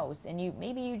glitched. Who knows? And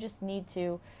maybe you just need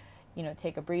to,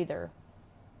 take a breather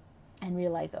and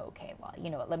realize, oh, okay, well,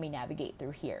 let me navigate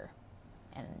through here.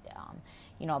 And,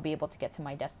 I'll be able to get to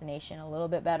my destination a little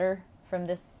bit better from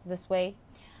this way.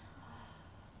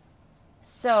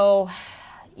 So,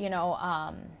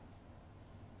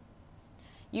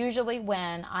 usually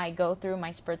when I go through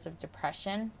my spurts of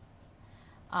depression,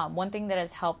 one thing that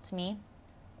has helped me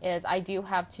is I do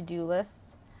have to-do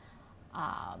lists.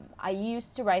 I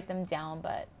used to write them down,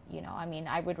 but,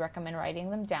 I would recommend writing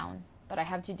them down. But I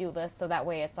have to-do lists, so that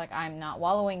way it's like I'm not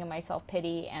wallowing in my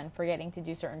self-pity and forgetting to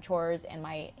do certain chores, and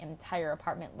my entire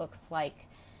apartment looks like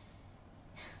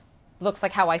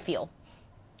how I feel.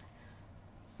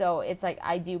 So it's like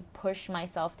I do push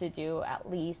myself to do at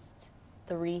least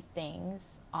 3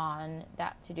 things on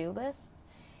that to-do list.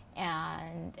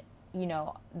 And,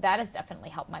 that has definitely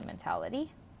helped my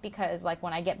mentality, because like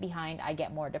when I get behind, I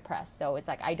get more depressed. So it's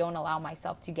like I don't allow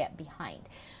myself to get behind.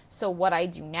 So what I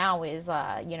do now is,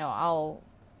 I'll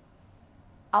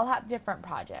have different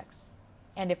projects.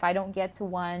 And if I don't get to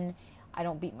one, I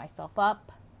don't beat myself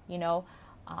up,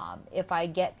 If I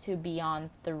get to be on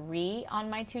 3 on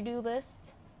my to-do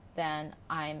list, then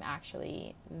I'm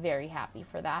actually very happy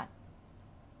for that.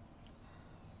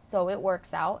 So it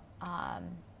works out,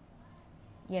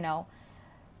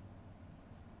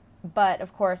 But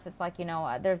of course, it's like,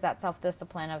 there's that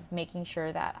self-discipline of making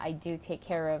sure that I do take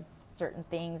care of certain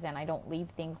things and I don't leave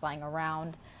things lying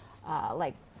around.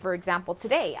 Like, for example,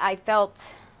 today I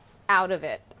felt out of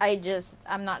it.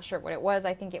 I'm not sure what it was.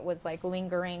 I think it was like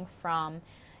lingering from,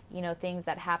 things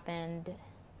that happened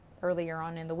earlier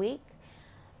on in the week.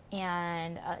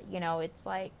 And, it's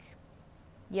like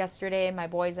yesterday my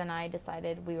boys and I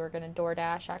decided we were going to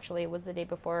DoorDash. Actually, it was the day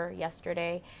before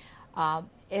yesterday.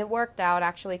 It worked out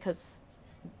actually because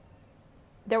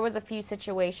there was a few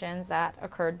situations that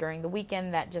occurred during the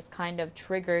weekend that just kind of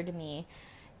triggered me,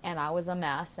 and I was a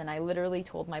mess. And I literally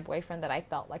told my boyfriend that I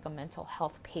felt like a mental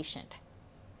health patient,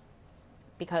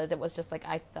 because it was just like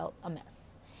I felt a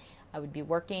mess. I would be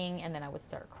working and then I would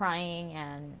start crying,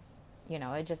 and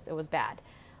it was bad.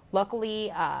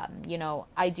 Luckily,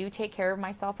 I do take care of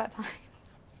myself at times.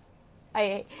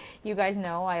 You guys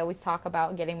know, I always talk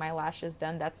about getting my lashes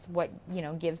done. That's what,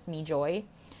 gives me joy.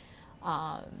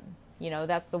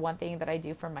 That's the one thing that I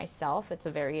do for myself. It's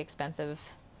a very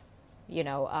expensive,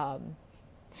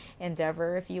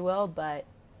 endeavor, if you will, but,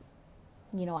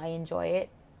 I enjoy it.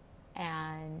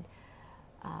 And,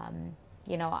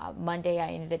 Monday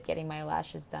I ended up getting my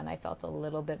lashes done. I felt a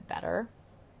little bit better,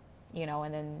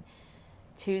 and then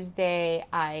Tuesday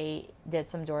I did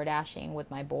some door dashing with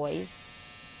my boys.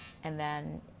 And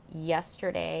then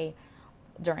yesterday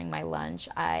during my lunch,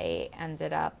 I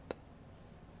ended up,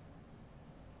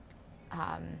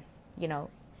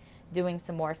 doing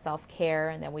some more self-care,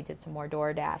 and then we did some more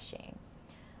door dashing.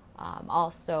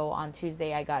 Also on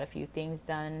Tuesday, I got a few things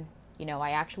done.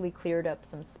 I actually cleared up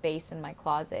some space in my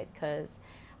closet because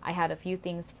I had a few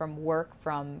things from work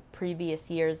from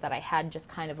previous years that I had just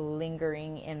kind of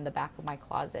lingering in the back of my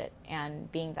closet.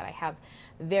 And being that I have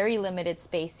very limited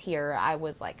space here, I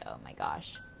was like, oh my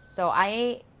gosh. So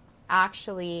I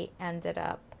actually ended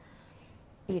up,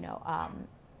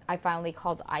 I finally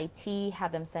called IT,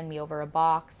 had them send me over a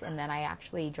box, and then I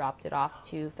actually dropped it off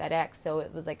to FedEx. So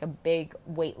it was like a big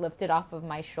weight lifted off of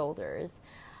my shoulders.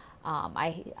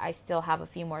 I still have a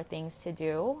few more things to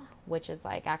do, which is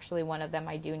like actually one of them,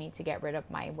 I do need to get rid of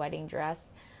my wedding dress.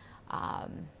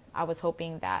 I was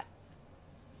hoping that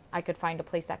I could find a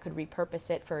place that could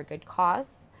repurpose it for a good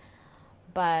cause.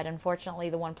 But unfortunately,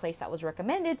 the one place that was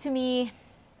recommended to me,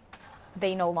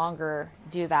 they no longer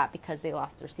do that because they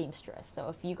lost their seamstress. So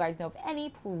if you guys know of any,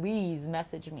 please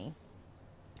message me.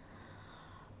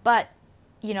 But,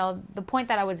 the point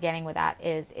that I was getting with that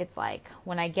is it's like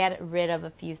when I get rid of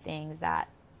a few things that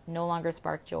no longer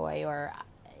spark joy, or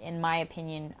in my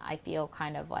opinion, I feel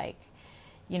kind of like,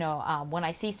 when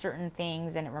I see certain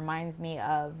things and it reminds me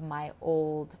of my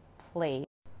old place,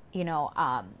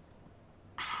 I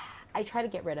try to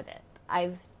get rid of it.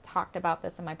 I've talked about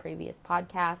this in my previous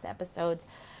podcast episodes.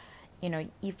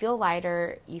 You feel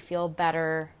lighter, you feel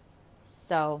better.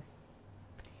 So,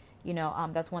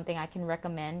 That's one thing I can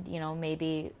recommend,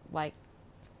 maybe like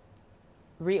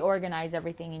reorganize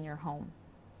everything in your home.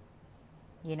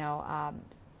 You know,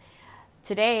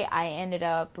 Today I ended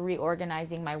up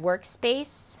reorganizing my workspace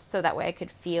so that way I could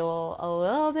feel a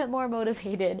little bit more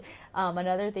motivated.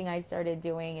 Another thing I started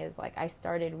doing is I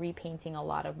started repainting a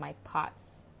lot of my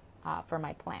pots for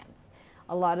my plants.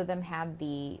 A lot of them have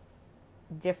the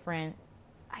different,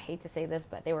 I hate to say this,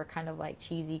 but they were kind of like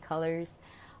cheesy colors.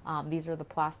 These are the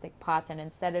plastic pots, and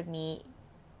instead of me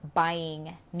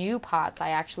buying new pots, I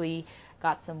actually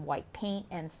got some white paint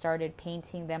and started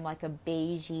painting them like a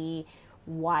beigey,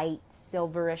 white,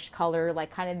 silverish color,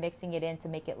 kind of mixing it in to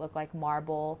make it look like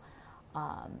marble,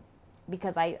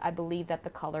 because I believe that the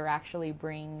color actually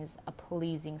brings a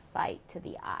pleasing sight to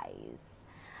the eyes.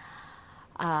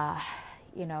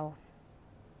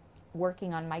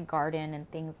 Working on my garden and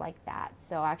things like that.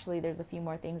 So actually there's a few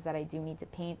more things that I do need to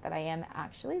paint that I am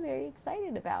actually very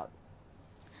excited about.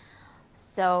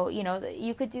 So,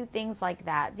 you could do things like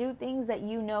that. Do things that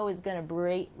is going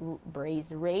to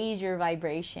raise your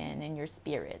vibration and your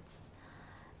spirits.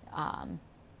 When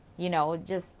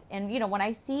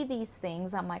I see these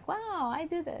things, I'm like, wow, I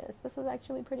do this. This is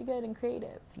actually pretty good and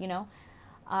creative,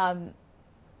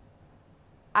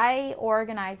 I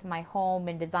organize my home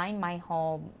and design my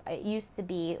home. It used to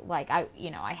be I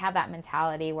have that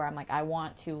mentality where I'm like, I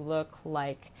want it to look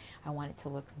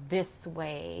this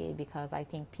way because I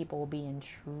think people will be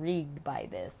intrigued by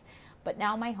this. But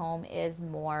now my home is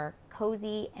more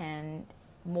cozy and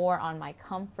more on my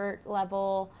comfort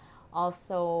level.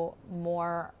 Also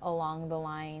more along the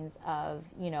lines of,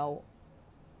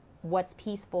 what's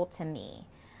peaceful to me.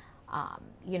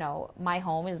 My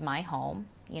home is my home.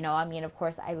 Of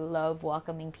course, I love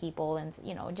welcoming people and,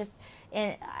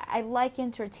 and I like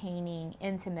entertaining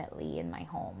intimately in my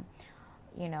home.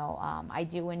 I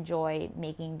do enjoy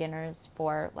making dinners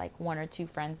for one or two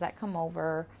friends that come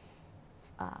over.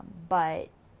 But,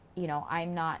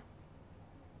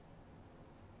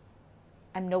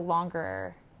 I'm no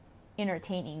longer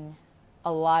entertaining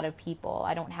a lot of people.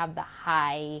 I don't have the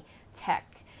high tech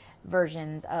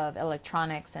versions of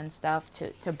electronics and stuff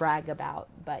to brag about,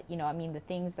 but the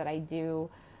things that I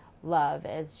do love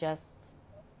is just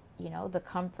the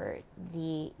comfort,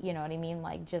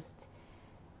 just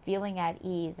feeling at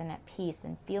ease and at peace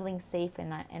and feeling safe in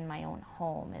my own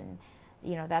home. And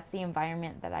that's the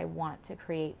environment that I want to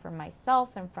create for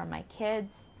myself and for my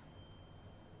kids.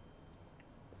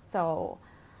 So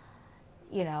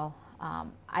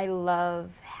I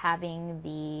love having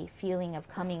the feeling of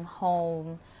coming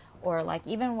home, or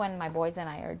even when my boys and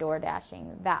I are door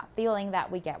dashing, that feeling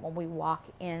that we get when we walk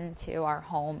into our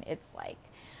home, it's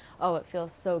oh, it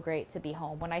feels so great to be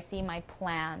home. When I see my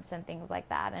plants and things like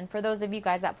that. And for those of you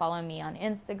guys that follow me on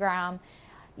Instagram,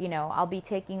 I'll be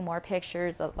taking more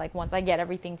pictures of once I get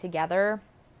everything together,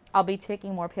 I'll be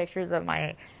taking more pictures of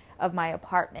my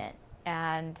apartment.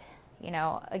 And,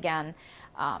 again,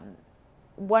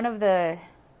 one of the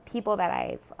people that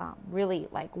I've really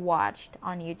watched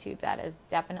on YouTube that has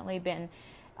definitely been,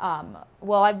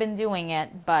 I've been doing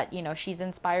it, but she's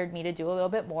inspired me to do a little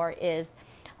bit more, is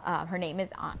her name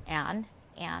is Anne,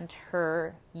 and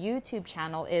her YouTube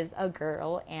channel is A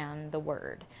Girl and the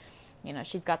Word.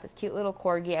 She's got this cute little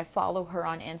corgi. I follow her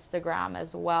on Instagram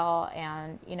as well,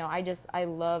 and I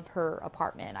love her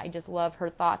apartment. I just love her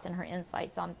thoughts and her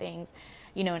insights on things.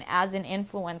 And as an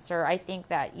influencer, I think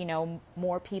that,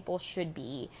 more people should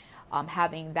be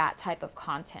having that type of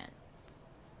content.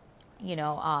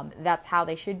 That's how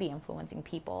they should be influencing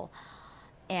people.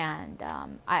 And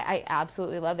I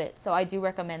absolutely love it. So I do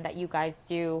recommend that you guys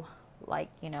do,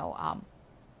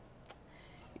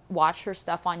 watch her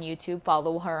stuff on YouTube,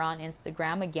 follow her on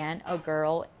Instagram. Again, A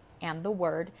Girl and the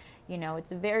Word.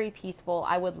 It's very peaceful.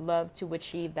 I would love to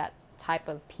achieve that type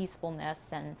of peacefulness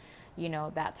and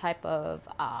that type of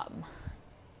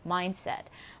mindset.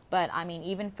 But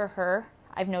even for her,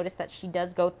 I've noticed that she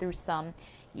does go through some,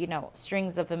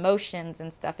 strings of emotions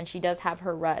and stuff, and she does have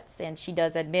her ruts, and she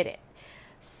does admit it.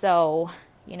 So,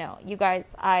 you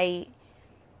guys, I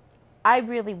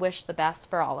really wish the best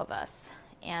for all of us.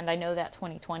 And I know that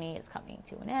 2020 is coming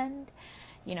to an end,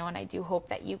 and I do hope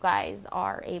that you guys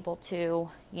are able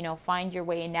to, find your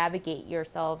way and navigate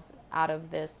yourselves out of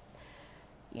this,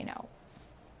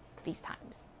 these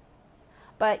times.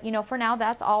 But, for now,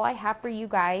 that's all I have for you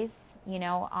guys.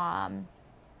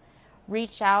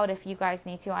 Reach out if you guys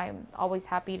need to. I'm always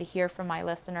happy to hear from my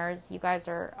listeners. You guys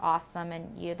are awesome,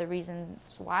 and you're the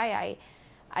reasons why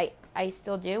I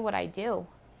still do what I do,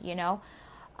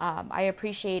 I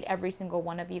appreciate every single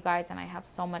one of you guys, and I have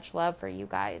so much love for you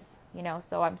guys,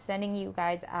 so I'm sending you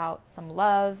guys out some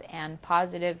love and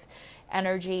positive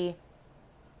energy.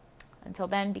 Until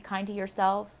then, be kind to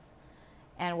yourselves,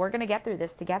 and we're going to get through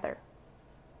this together.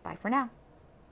 Bye for now.